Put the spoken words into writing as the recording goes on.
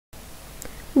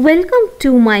Welcome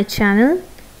to my channel,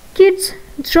 Kids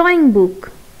Drawing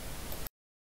Book.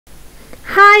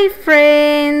 Hi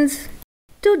friends!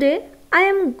 Today I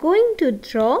am going to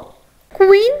draw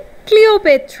Queen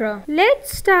Cleopatra.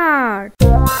 Let's start!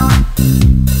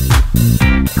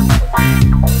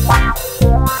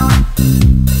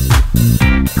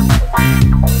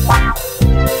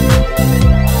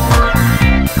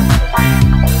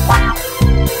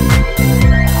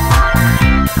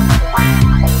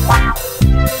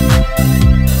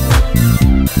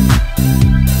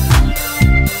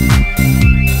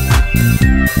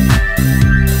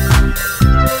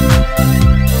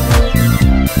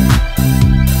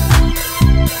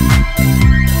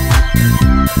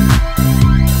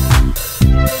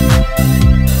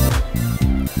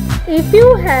 If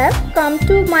you have come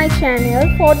to my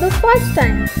channel for the first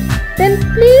time, then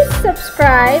please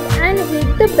subscribe and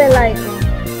hit the bell icon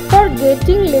for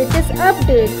getting latest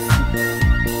updates.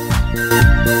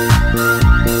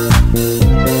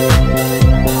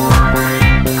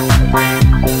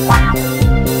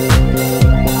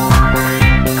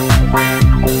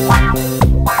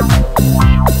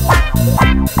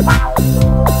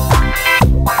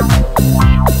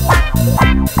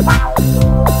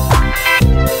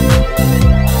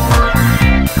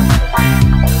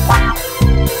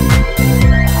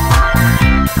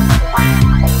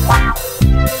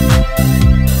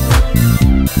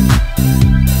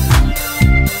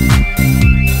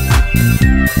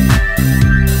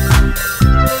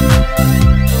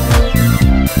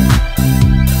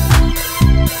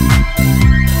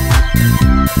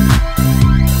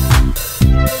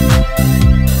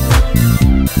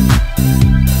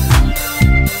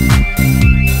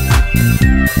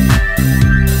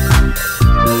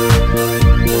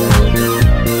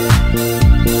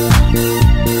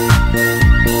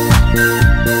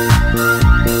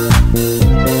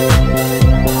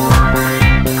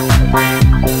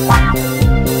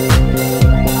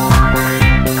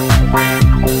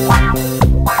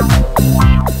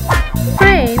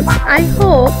 I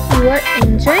hope you are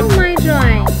enjoying my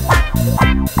drawing.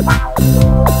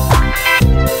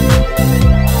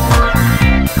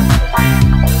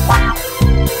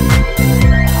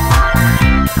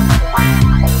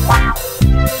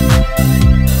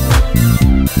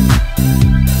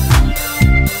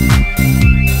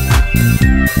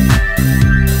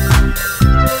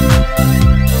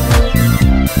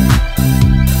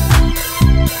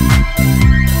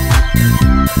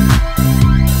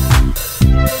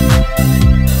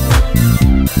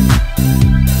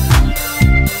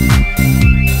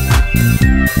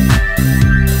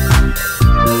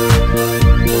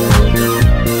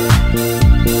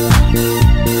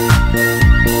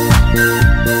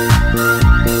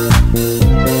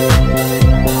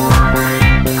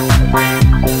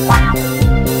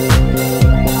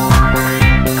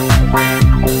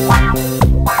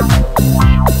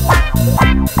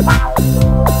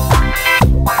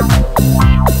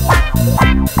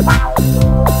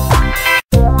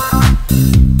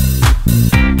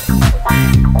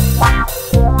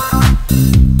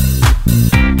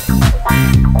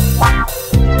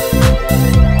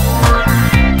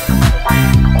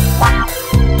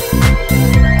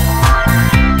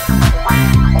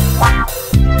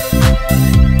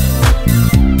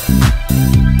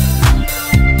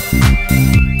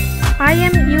 I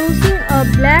am using a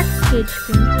black sketch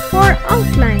pen for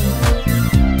outline.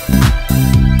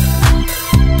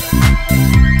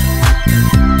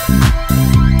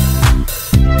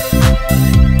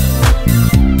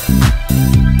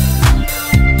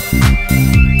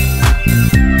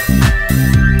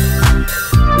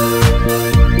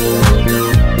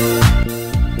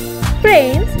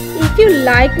 Friends, if you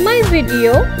like my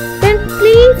video, then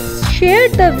please share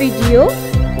the video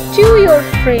to your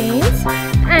friends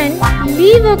and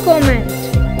leave a comment.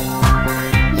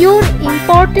 Your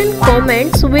important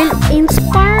comments will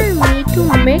inspire me to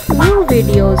make new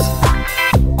videos.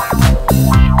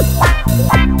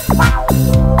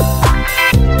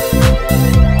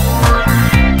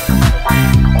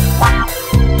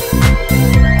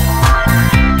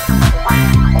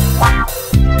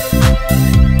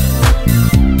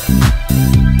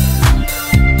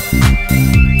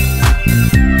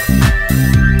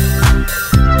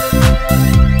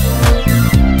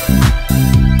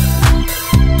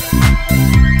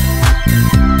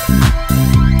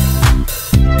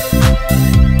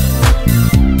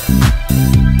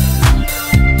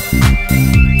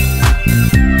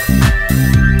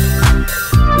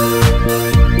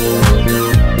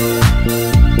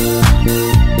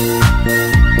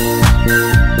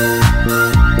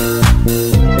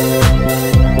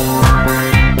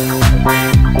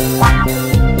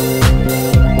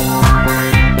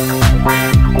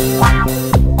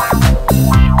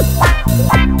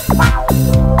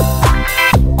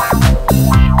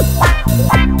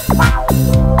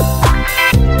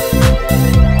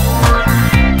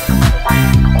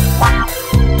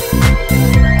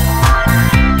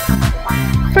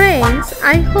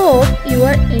 I hope you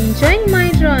are enjoying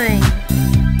my drawing.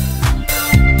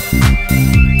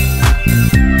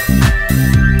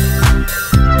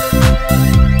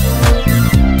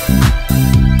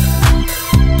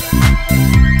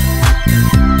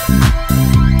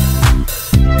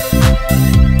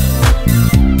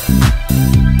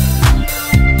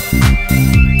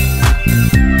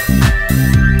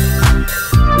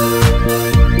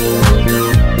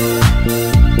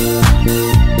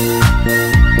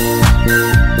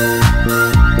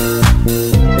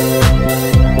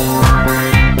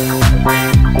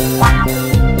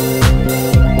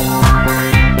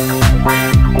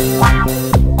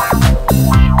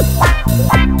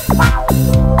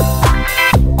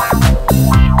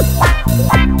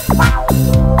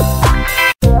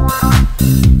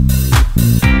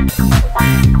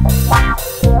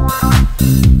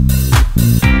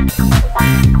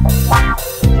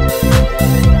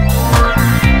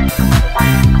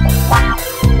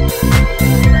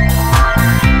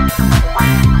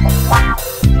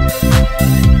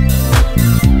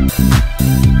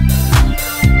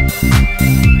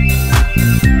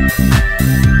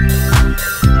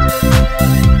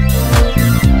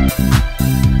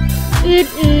 It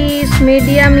is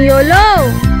medium yellow.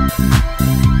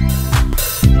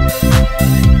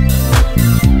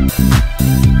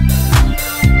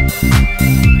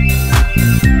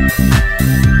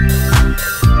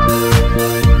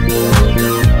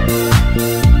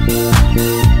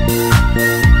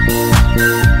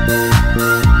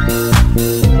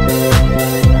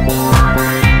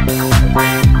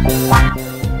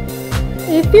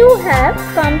 If you have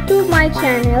come to my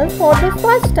channel for the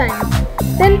first time,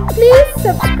 then please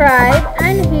subscribe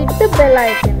and hit the bell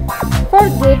icon for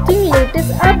getting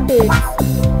latest updates.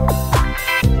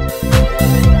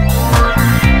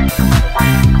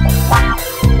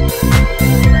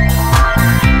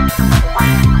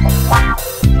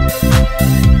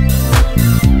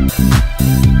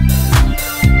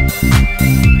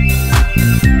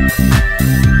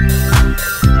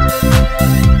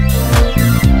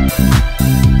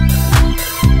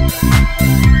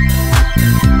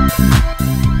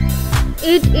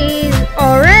 It is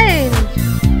orange.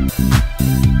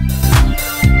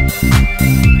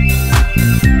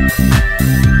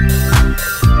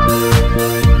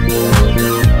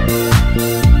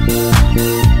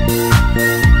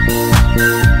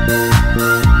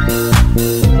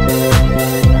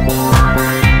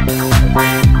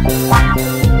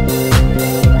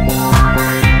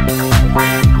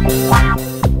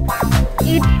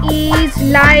 It is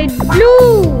light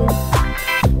blue.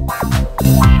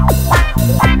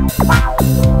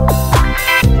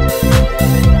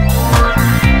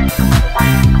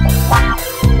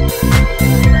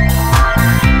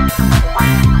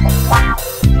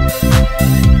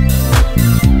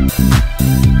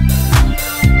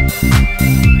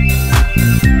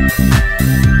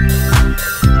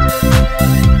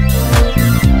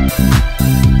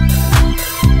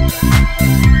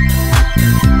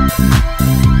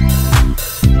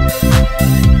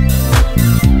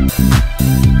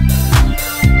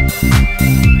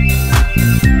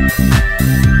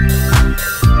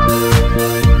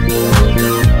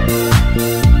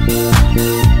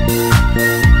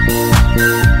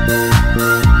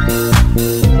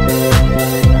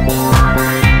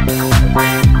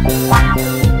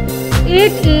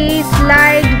 It is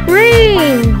light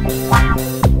green.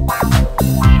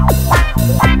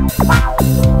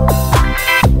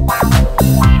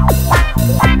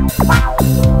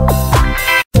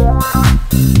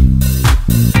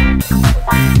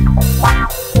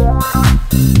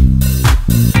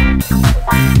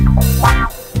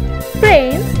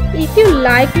 Friends, if you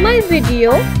like my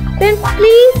video, then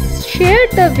please share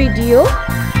the video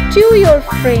to your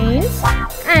friends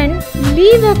and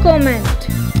leave a comment.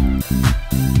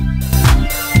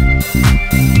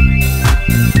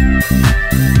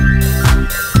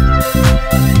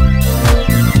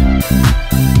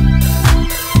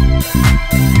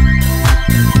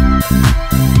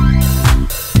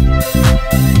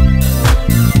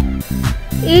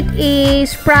 It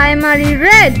is primary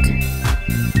red.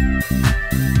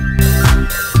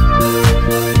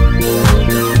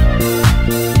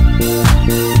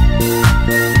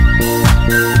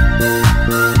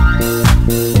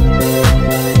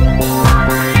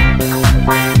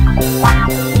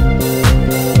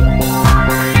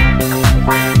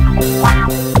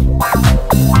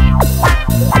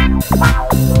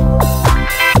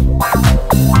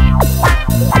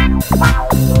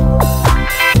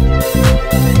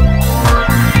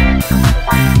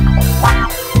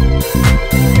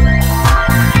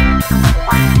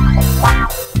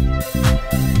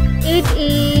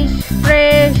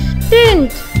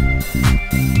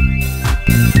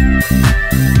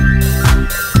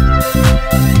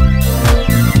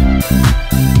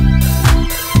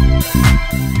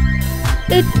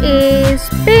 is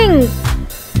pink.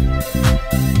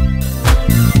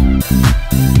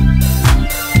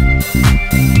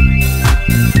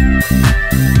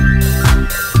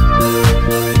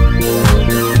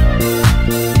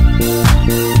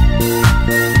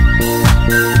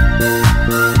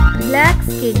 Black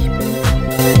sketch pen.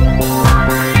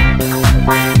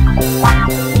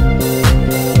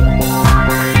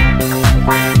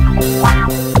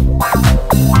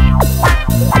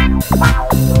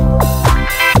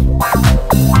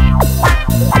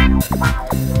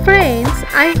 Friends,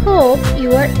 I hope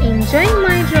you are enjoying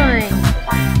my drawing.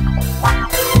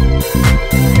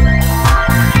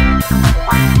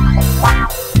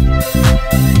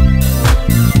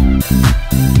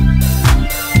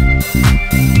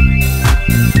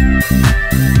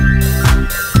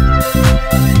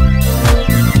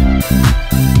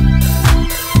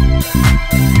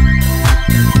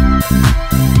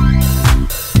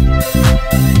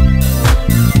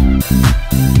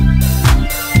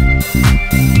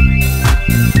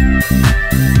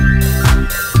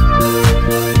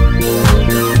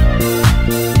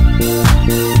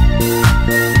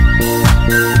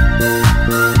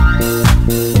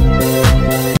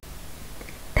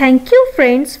 Thank you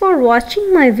friends for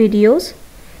watching my videos.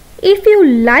 If you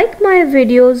like my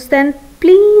videos, then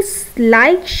please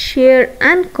like, share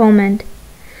and comment.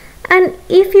 And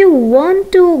if you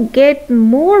want to get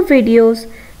more videos,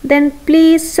 then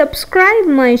please subscribe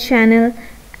my channel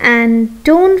and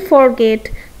don't forget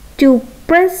to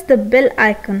press the bell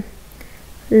icon.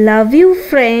 Love you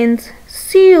friends.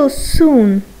 See you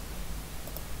soon.